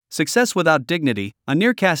Success Without Dignity, a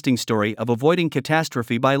nearcasting story of avoiding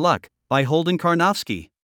catastrophe by luck, by Holden Karfnosky.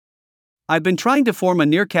 I've been trying to form a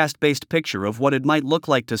nearcast-based picture of what it might look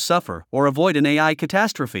like to suffer or avoid an AI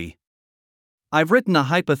catastrophe. I've written a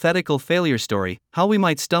hypothetical failure story, how we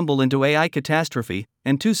might stumble into AI catastrophe,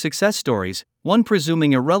 and 2 success stories, one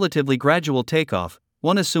presuming a relatively gradual takeoff,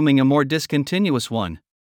 one assuming a more discontinuous one.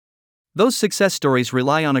 Those success stories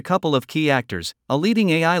rely on a couple of key actors, a leading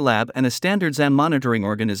AI lab and a standards and monitoring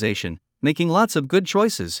organization, making lots of good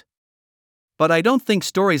choices. But I don't think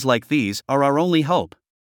stories like these are our only hope.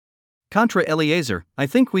 Contra Eliezer, I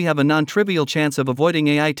think we have a non-trivial chance of avoiding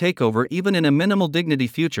AI takeover even in a minimal dignity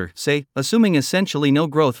future, say, assuming essentially no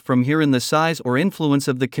growth from here in the size or influence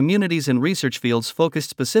of the communities and research fields focused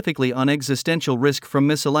specifically on existential risk from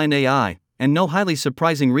misaligned AI, and no highly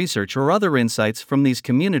surprising research or other insights from these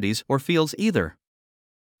communities or fields either.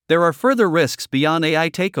 There are further risks beyond AI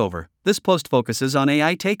takeover. This post focuses on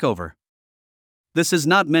AI takeover. This is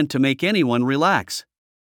not meant to make anyone relax.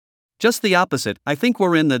 Just the opposite, I think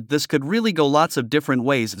we're in the "this could really go lots of different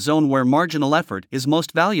ways" zone where marginal effort is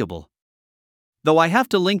most valuable. Though I have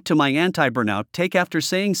to link to my anti-burnout take after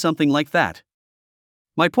saying something like that.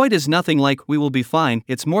 My point is nothing like "we will be fine,"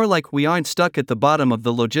 it's more like we aren't stuck at the bottom of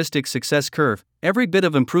the logistics success curve. Every bit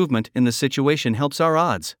of improvement in the situation helps our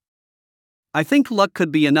odds. I think luck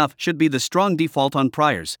could be enough should be the strong default on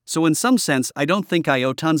priors, so in some sense I don't think I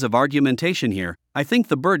owe tons of argumentation here. I think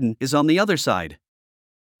the burden is on the other side.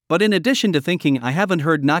 But in addition to thinking I haven't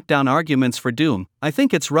heard knockdown arguments for doom, I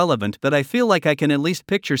think it's relevant that I feel like I can at least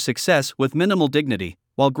picture success with minimal dignity,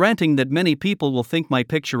 while granting that many people will think my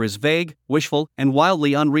picture is vague, wishful, and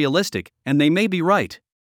wildly unrealistic, and they may be right.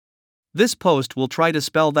 This post will try to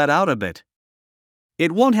spell that out a bit.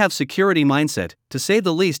 It won't have security mindset, to say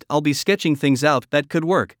the least. I'll be sketching things out that could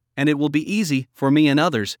work, and it will be easy, for me and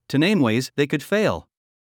others, to name ways they could fail.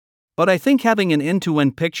 But I think having an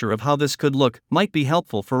end-to-end picture of how this could look might be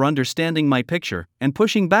helpful for understanding my picture and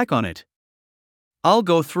pushing back on it. I'll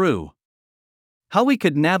go through how we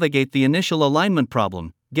could navigate the initial alignment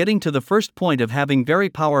problem, getting to the first point of having very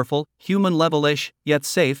powerful, human-level-ish, yet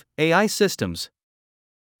safe, AI systems.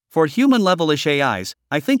 For human-level-ish AIs,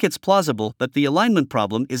 I think it's plausible that the alignment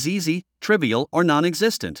problem is easy, trivial, or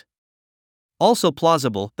non-existent. Also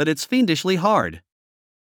plausible that it's fiendishly hard.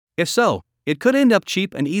 If so, it could end up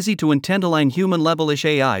cheap and easy to align human-level-ish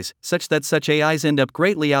AIs, such that such AIs end up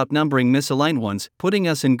greatly outnumbering misaligned ones, putting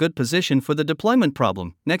us in good position for the deployment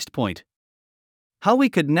problem. Next point. How we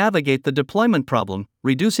could navigate the deployment problem,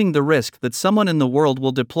 reducing the risk that someone in the world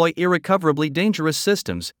will deploy irrecoverably dangerous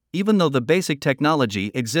systems, even though the basic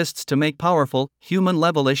technology exists to make powerful,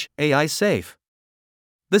 human-level-ish AI safe.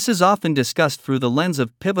 This is often discussed through the lens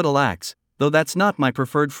of pivotal acts, though that's not my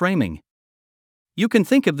preferred framing. You can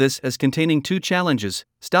think of this as containing 2 challenges: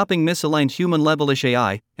 stopping misaligned human-level-ish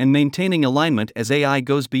AI, and maintaining alignment as AI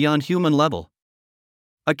goes beyond human level.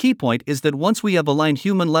 A key point is that once we have aligned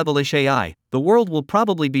human-level-ish AI, the world will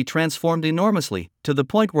probably be transformed enormously, to the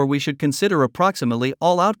point where we should consider approximately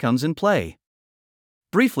all outcomes in play.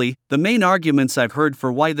 Briefly, the main arguments I've heard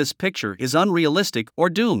for why this picture is unrealistic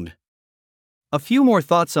or doomed. A few more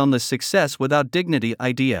thoughts on the success without dignity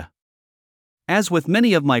idea. As with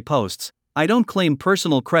many of my posts, I don't claim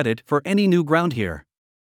personal credit for any new ground here.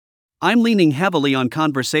 I'm leaning heavily on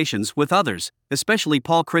conversations with others, especially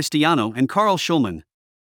Paul Christiano and Carl Schulman.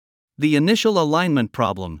 The initial alignment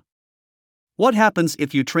problem. What happens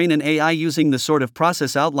if you train an AI using the sort of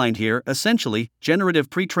process outlined here, essentially, generative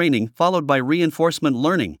pre-training followed by reinforcement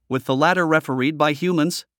learning, with the latter refereed by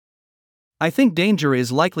humans? I think danger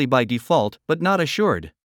is likely by default, but not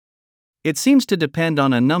assured. It seems to depend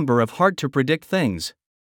on a number of hard-to-predict things.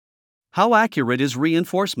 How accurate is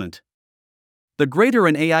reinforcement? The greater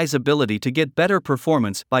an AI's ability to get better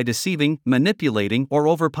performance by deceiving, manipulating, or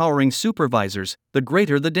overpowering supervisors, the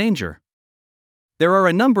greater the danger. There are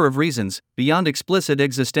a number of reasons, beyond explicit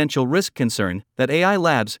existential risk concern, that AI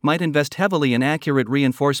labs might invest heavily in accurate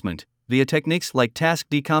reinforcement, via techniques like task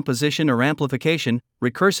decomposition or amplification,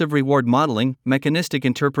 recursive reward modeling, mechanistic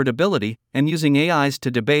interpretability, and using AIs to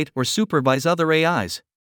debate or supervise other AIs.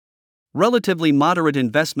 Relatively moderate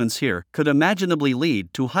investments here could imaginably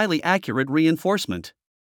lead to highly accurate reinforcement.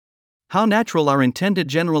 How natural are intended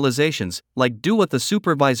generalizations, like "do what the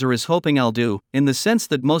supervisor is hoping I'll do," in the sense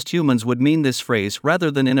that most humans would mean this phrase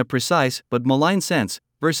rather than in a precise but malign sense,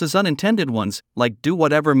 versus unintended ones, like "do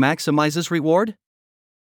whatever maximizes reward"?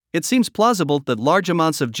 It seems plausible that large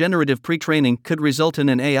amounts of generative pre-training could result in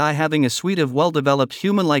an AI having a suite of well-developed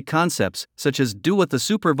human-like concepts, such as "do what the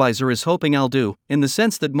supervisor is hoping I'll do," in the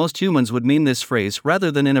sense that most humans would mean this phrase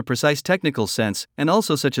rather than in a precise technical sense, and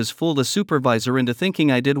also such as "fool the supervisor into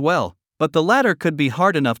thinking I did well." But the latter could be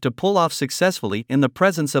hard enough to pull off successfully in the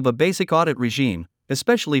presence of a basic audit regime,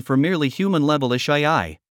 especially for merely human-level-ish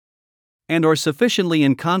AI, and or sufficiently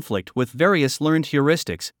in conflict with various learned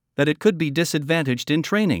heuristics that it could be disadvantaged in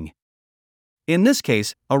training. In this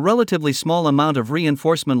case, a relatively small amount of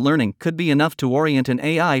reinforcement learning could be enough to orient an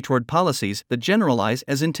AI toward policies that generalize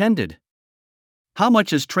as intended. How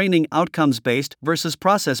much is training outcomes-based versus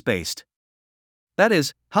process-based? That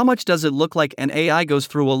is, how much does it look like an AI goes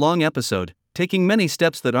through a long episode, taking many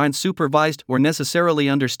steps that aren't supervised or necessarily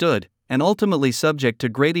understood, and ultimately subject to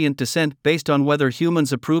gradient descent based on whether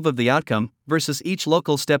humans approve of the outcome, versus each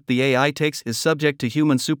local step the AI takes is subject to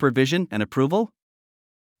human supervision and approval?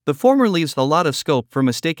 The former leaves a lot of scope for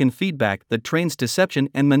mistaken feedback that trains deception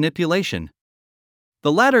and manipulation.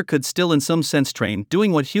 The latter could still in some sense train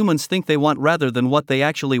doing what humans think they want rather than what they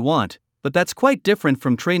actually want, but that's quite different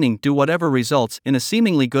from training do whatever results in a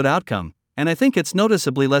seemingly good outcome, and I think it's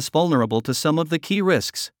noticeably less vulnerable to some of the key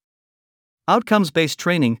risks. Outcomes-based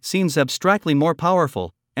training seems abstractly more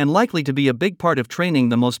powerful, and likely to be a big part of training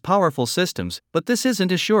the most powerful systems, but this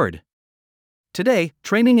isn't assured. Today,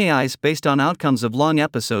 training AIs based on outcomes of long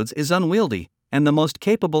episodes is unwieldy, and the most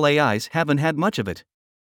capable AIs haven't had much of it.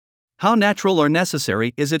 How natural or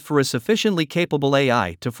necessary is it for a sufficiently capable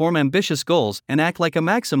AI to form ambitious goals and act like a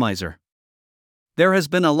maximizer? There has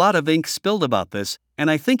been a lot of ink spilled about this, and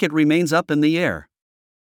I think it remains up in the air.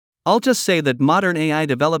 I'll just say that modern AI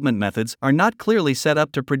development methods are not clearly set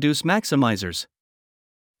up to produce maximizers.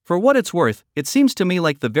 For what it's worth, it seems to me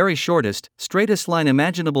like the very shortest, straightest line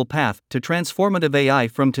imaginable path to transformative AI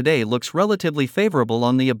from today looks relatively favorable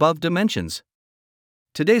on the above dimensions.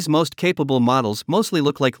 Today's most capable models mostly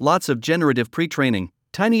look like lots of generative pre-training,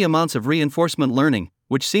 tiny amounts of reinforcement learning,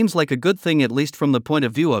 which seems like a good thing at least from the point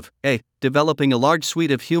of view of A. Developing a large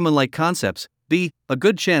suite of human-like concepts, B. A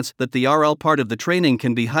good chance that the RL part of the training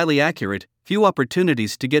can be highly accurate, few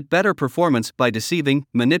opportunities to get better performance by deceiving,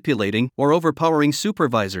 manipulating, or overpowering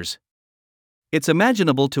supervisors. It's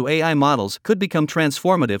imaginable to AI models could become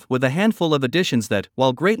transformative with a handful of additions that,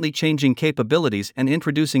 while greatly changing capabilities and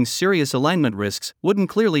introducing serious alignment risks, wouldn't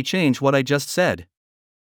clearly change what I just said.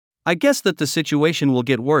 I guess that the situation will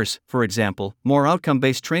get worse, for example, more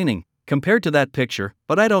outcome-based training, compared to that picture,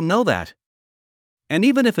 but I don't know that. And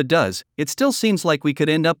even if it does, it still seems like we could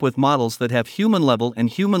end up with models that have human-level and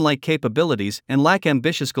human-like capabilities and lack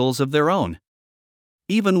ambitious goals of their own,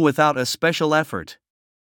 even without a special effort.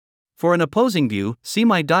 For an opposing view, see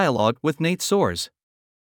my dialogue with Nate Soares.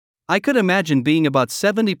 I could imagine being about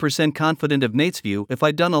 70% confident of Nate's view if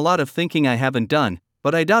I'd done a lot of thinking I haven't done,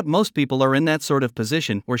 but I doubt most people are in that sort of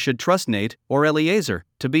position or should trust Nate, or Eliezer,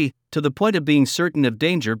 to be, to the point of being certain of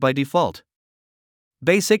danger by default.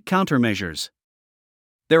 Basic countermeasures.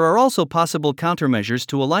 There are also possible countermeasures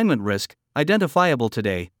to alignment risk, identifiable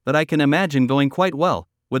today, that I can imagine going quite well.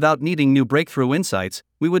 Without needing new breakthrough insights,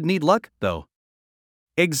 we would need luck, though.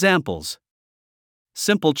 Examples.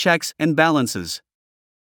 Simple checks and balances.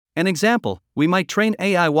 An example, we might train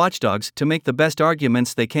AI watchdogs to make the best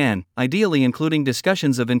arguments they can, ideally including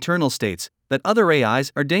discussions of internal states, that other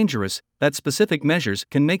AIs are dangerous, that specific measures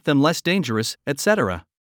can make them less dangerous, etc.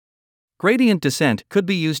 Gradient descent could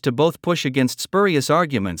be used to both push against spurious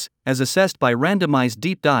arguments, as assessed by randomized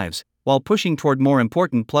deep dives, while pushing toward more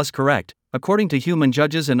important plus correct, according to human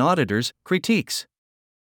judges and auditors, critiques.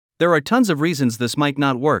 There are tons of reasons this might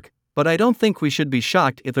not work, but I don't think we should be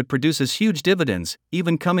shocked if it produces huge dividends,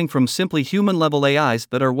 even coming from simply human-level AIs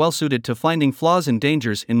that are well-suited to finding flaws and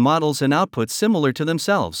dangers in models and outputs similar to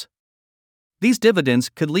themselves. These dividends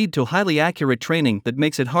could lead to highly accurate training that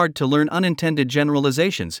makes it hard to learn unintended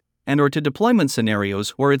generalizations, and/or to deployment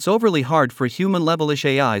scenarios where it's overly hard for human-level-ish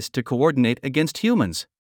AIs to coordinate against humans.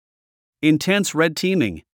 Intense red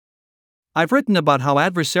teaming. I've written about how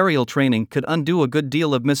adversarial training could undo a good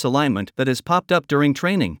deal of misalignment that has popped up during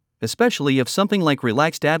training, especially if something like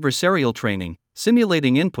relaxed adversarial training,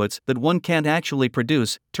 simulating inputs that one can't actually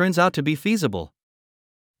produce, turns out to be feasible.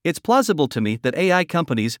 It's plausible to me that AI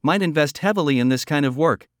companies might invest heavily in this kind of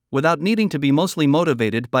work. Without needing to be mostly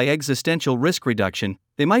motivated by existential risk reduction,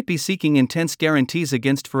 they might be seeking intense guarantees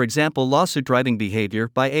against, for example, lawsuit-driving behavior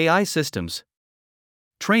by AI systems.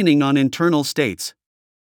 Training on internal states.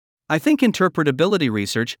 I think interpretability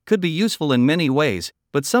research could be useful in many ways,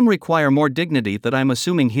 but some require more dignity that I'm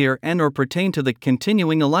assuming here and/or pertain to the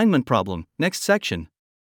continuing alignment problem. Next section.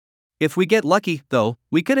 If we get lucky, though,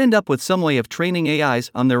 we could end up with some way of training AIs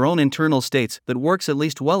on their own internal states that works at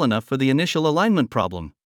least well enough for the initial alignment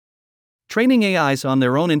problem. Training AIs on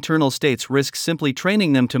their own internal states risks simply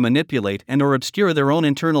training them to manipulate and/or obscure their own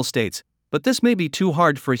internal states, but this may be too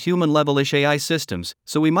hard for human-level-ish AI systems,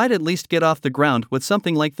 so we might at least get off the ground with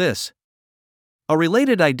something like this. A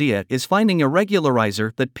related idea is finding a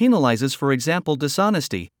regularizer that penalizes, for example,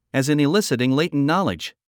 dishonesty, as in eliciting latent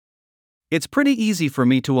knowledge. It's pretty easy for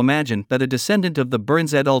me to imagine that a descendant of the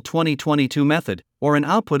Burns et al. 2022 method, or an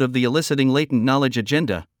output of the eliciting latent knowledge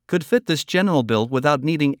agenda, could fit this general bill without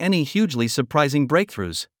needing any hugely surprising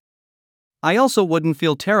breakthroughs. I also wouldn't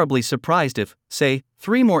feel terribly surprised if, say,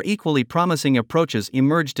 3 more equally promising approaches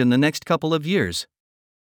emerged in the next couple of years.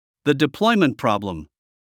 The deployment problem.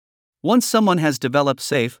 Once someone has developed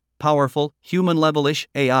safe, powerful, human-level-ish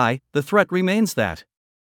AI, the threat remains that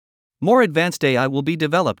more advanced AI will be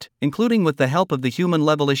developed, including with the help of the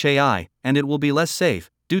human-level-ish AI, and it will be less safe,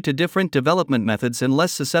 due to different development methods and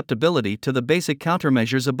less susceptibility to the basic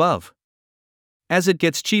countermeasures above. As it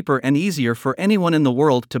gets cheaper and easier for anyone in the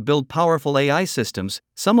world to build powerful AI systems,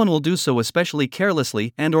 someone will do so especially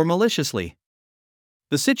carelessly and/or maliciously.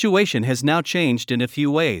 The situation has now changed in a few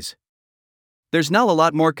ways. There's now a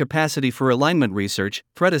lot more capacity for alignment research,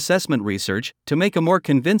 threat assessment research, to make a more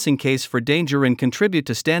convincing case for danger and contribute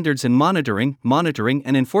to standards and monitoring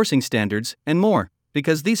and enforcing standards, and more,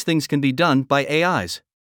 because these things can be done by AIs.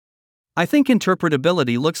 I think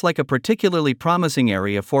interpretability looks like a particularly promising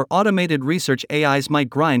area for automated research. AIs might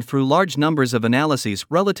grind through large numbers of analyses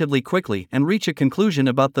relatively quickly and reach a conclusion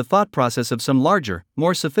about the thought process of some larger,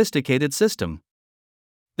 more sophisticated system.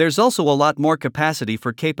 There's also a lot more capacity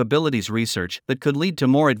for capabilities research that could lead to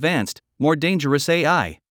more advanced, more dangerous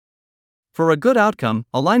AI. For a good outcome,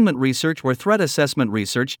 alignment research or threat assessment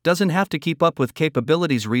research doesn't have to keep up with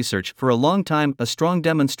capabilities research for a long time. A strong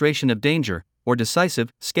demonstration of danger, or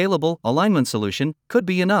decisive, scalable alignment solution, could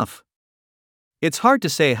be enough. It's hard to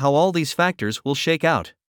say how all these factors will shake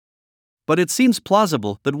out. But it seems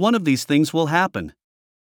plausible that one of these things will happen.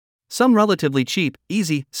 Some relatively cheap,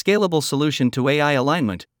 easy, scalable solution to AI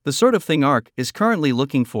alignment, the sort of thing ARC is currently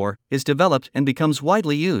looking for, is developed and becomes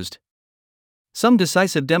widely used. Some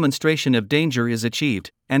decisive demonstration of danger is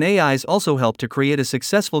achieved, and AIs also help to create a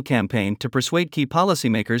successful campaign to persuade key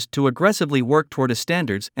policymakers to aggressively work toward a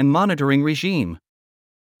standards and monitoring regime.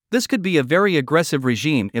 This could be a very aggressive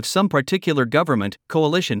regime if some particular government,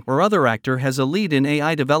 coalition, or other actor has a lead in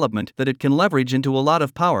AI development that it can leverage into a lot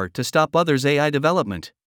of power to stop others' AI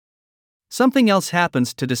development. Something else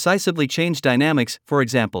happens to decisively change dynamics. For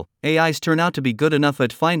example, AIs turn out to be good enough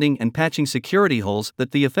at finding and patching security holes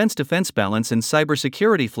that the offense-defense balance in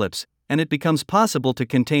cybersecurity flips, and it becomes possible to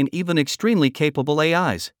contain even extremely capable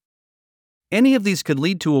AIs. Any of these could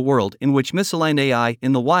lead to a world in which misaligned AI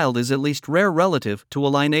in the wild is at least rare relative to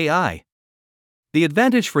aligned AI. The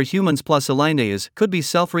advantage for humans plus aligned AIs could be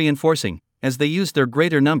self-reinforcing, as they use their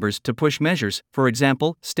greater numbers to push measures, for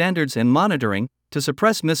example, standards and monitoring, to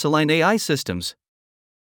suppress misaligned AI systems.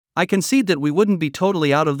 I concede that we wouldn't be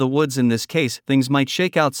totally out of the woods in this case. Things might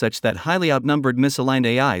shake out such that highly outnumbered misaligned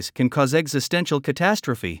AIs can cause existential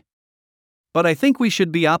catastrophe. But I think we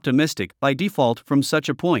should be optimistic by default from such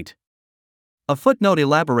a point. A footnote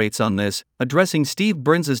elaborates on this, addressing Steve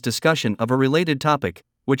Burns's discussion of a related topic,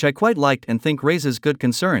 which I quite liked and think raises good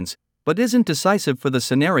concerns, but isn't decisive for the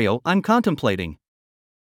scenario I'm contemplating.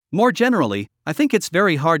 More generally, I think it's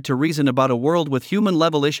very hard to reason about a world with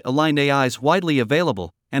human-level-ish aligned AIs widely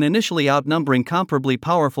available, and initially outnumbering comparably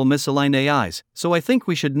powerful misaligned AIs, so I think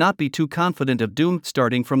we should not be too confident of doom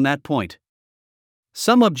starting from that point.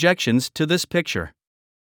 Some objections to this picture.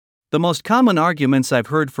 The most common arguments I've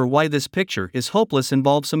heard for why this picture is hopeless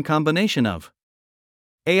involve some combination of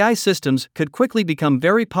AI systems could quickly become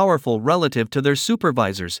very powerful relative to their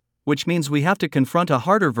supervisors, which means we have to confront a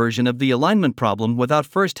harder version of the alignment problem without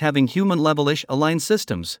first having human-level-ish aligned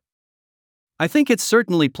systems. I think it's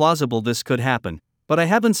certainly plausible this could happen, but I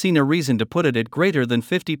haven't seen a reason to put it at greater than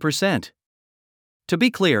 50%. To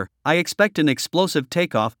be clear, I expect an explosive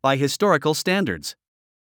takeoff by historical standards.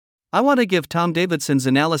 I want to give Tom Davidson's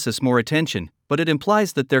analysis more attention, but it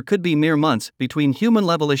implies that there could be mere months between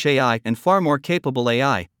human-level-ish AI and far more capable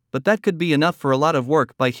AI, but that could be enough for a lot of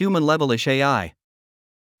work by human-level-ish AI.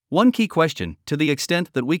 One key question, to the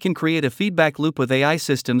extent that we can create a feedback loop with AI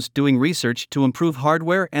systems doing research to improve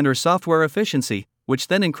hardware and/or software efficiency, which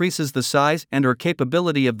then increases the size and/or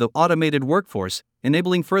capability of the automated workforce,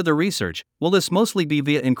 enabling further research, will this mostly be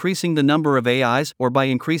via increasing the number of AIs or by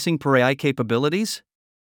increasing per AI capabilities?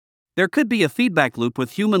 There could be a feedback loop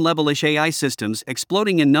with human-level-ish AI systems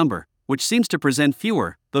exploding in number, which seems to present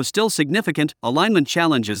fewer, though still significant, alignment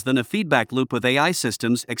challenges than a feedback loop with AI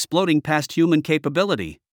systems exploding past human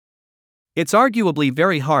capability. It's arguably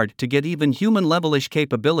very hard to get even human-level-ish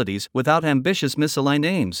capabilities without ambitious misaligned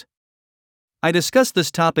aims. I discussed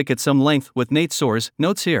this topic at some length with Nate Soares,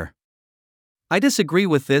 notes here. I disagree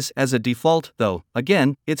with this as a default, though,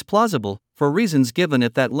 again, it's plausible, for reasons given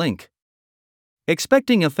at that link.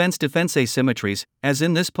 Expecting offense-defense asymmetries, as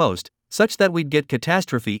in this post, such that we'd get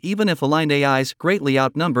catastrophe even if aligned AIs greatly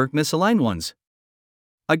outnumber misaligned ones.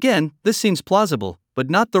 Again, this seems plausible, but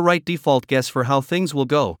not the right default guess for how things will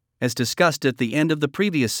go, as discussed at the end of the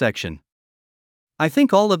previous section. I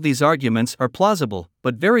think all of these arguments are plausible,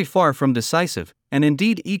 but very far from decisive, and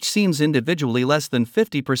indeed each seems individually less than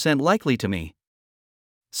 50% likely to me.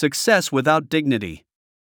 Success without dignity.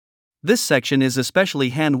 This section is especially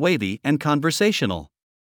hand-wavy and conversational.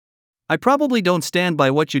 I probably don't stand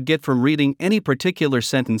by what you'd get from reading any particular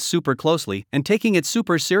sentence super closely and taking it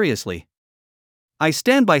super seriously. I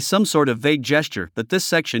stand by some sort of vague gesture that this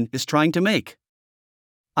section is trying to make.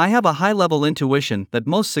 I have a high-level intuition that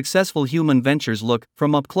most successful human ventures look,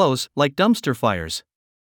 from up close, like dumpster fires.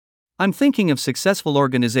 I'm thinking of successful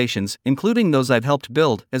organizations, including those I've helped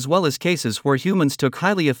build, as well as cases where humans took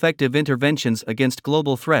highly effective interventions against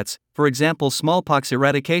global threats, for example smallpox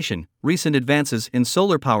eradication, recent advances in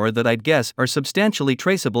solar power that I'd guess are substantially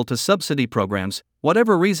traceable to subsidy programs,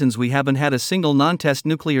 whatever reasons we haven't had a single non-test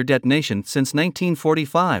nuclear detonation since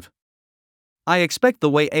 1945. I expect the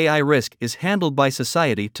way AI risk is handled by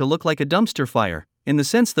society to look like a dumpster fire, in the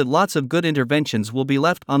sense that lots of good interventions will be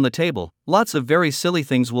left on the table, lots of very silly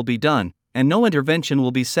things will be done, and no intervention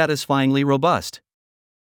will be satisfyingly robust.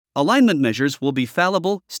 Alignment measures will be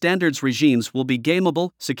fallible, standards regimes will be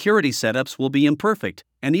gameable, security setups will be imperfect,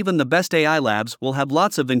 and even the best AI labs will have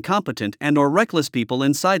lots of incompetent and/or reckless people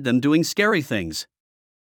inside them doing scary things.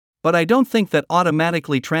 But I don't think that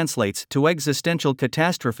automatically translates to existential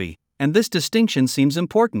catastrophe, and this distinction seems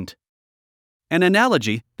important. An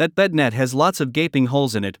analogy, that bednet has lots of gaping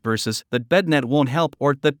holes in it versus that bednet won't help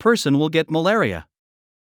or that person will get malaria.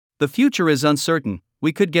 The future is uncertain,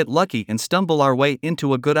 we could get lucky and stumble our way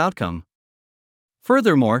into a good outcome.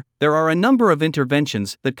 Furthermore, there are a number of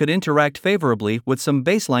interventions that could interact favorably with some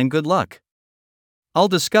baseline good luck. I'll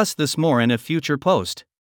discuss this more in a future post.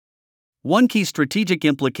 One key strategic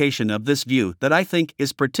implication of this view that I think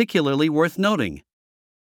is particularly worth noting.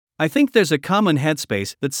 I think there's a common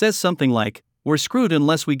headspace that says something like, we're screwed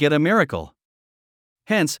unless we get a miracle.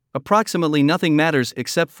 Hence, approximately nothing matters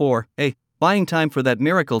except for A. Buying time for that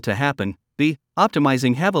miracle to happen, B.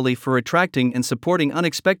 Optimizing heavily for attracting and supporting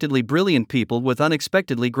unexpectedly brilliant people with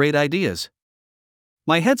unexpectedly great ideas.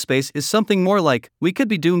 My headspace is something more like, we could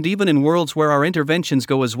be doomed even in worlds where our interventions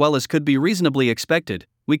go as well as could be reasonably expected,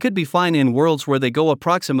 we could be fine in worlds where they go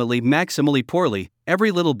approximately maximally poorly,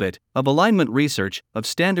 every little bit of alignment research, of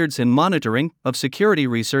standards and monitoring, of security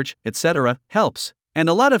research, etc., helps. And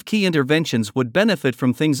a lot of key interventions would benefit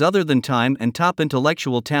from things other than time and top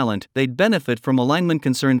intellectual talent, they'd benefit from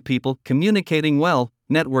alignment-concerned people communicating well,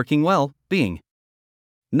 networking well, being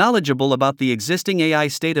knowledgeable about the existing AI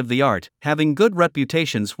state-of-the-art, having good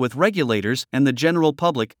reputations with regulators and the general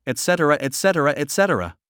public, etc., etc.,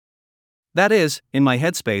 etc. That is, in my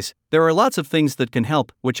headspace, there are lots of things that can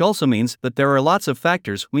help, which also means that there are lots of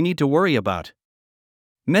factors we need to worry about.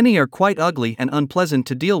 Many are quite ugly and unpleasant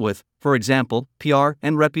to deal with, for example, PR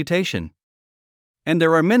and reputation. And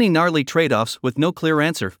there are many gnarly trade-offs with no clear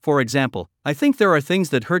answer. For example, I think there are things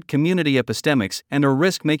that hurt community epistemics and or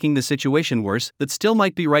risk making the situation worse that still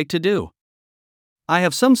might be right to do. I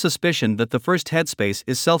have some suspicion that the first headspace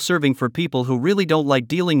is self-serving for people who really don't like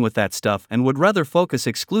dealing with that stuff and would rather focus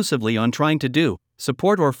exclusively on trying to do,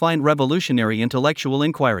 support or find revolutionary intellectual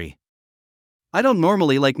inquiry. I don't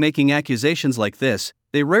normally like making accusations like this,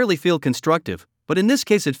 they rarely feel constructive, but in this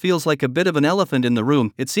case it feels like a bit of an elephant in the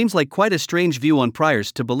room. It seems like quite a strange view on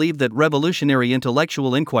priors to believe that revolutionary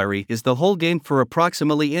intellectual inquiry is the whole game for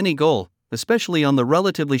approximately any goal, especially on the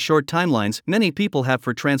relatively short timelines many people have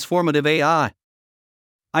for transformative AI.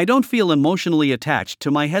 I don't feel emotionally attached to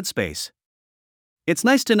my headspace. It's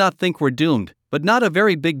nice to not think we're doomed, but not a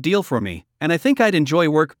very big deal for me, and I think I'd enjoy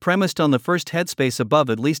work premised on the first headspace above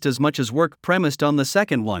at least as much as work premised on the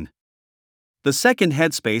second one. The second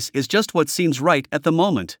headspace is just what seems right at the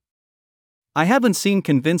moment. I haven't seen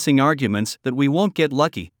convincing arguments that we won't get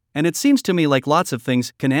lucky, and it seems to me like lots of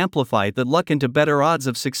things can amplify that luck into better odds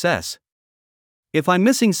of success. If I'm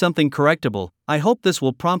missing something correctable, I hope this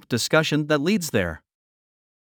will prompt discussion that leads there.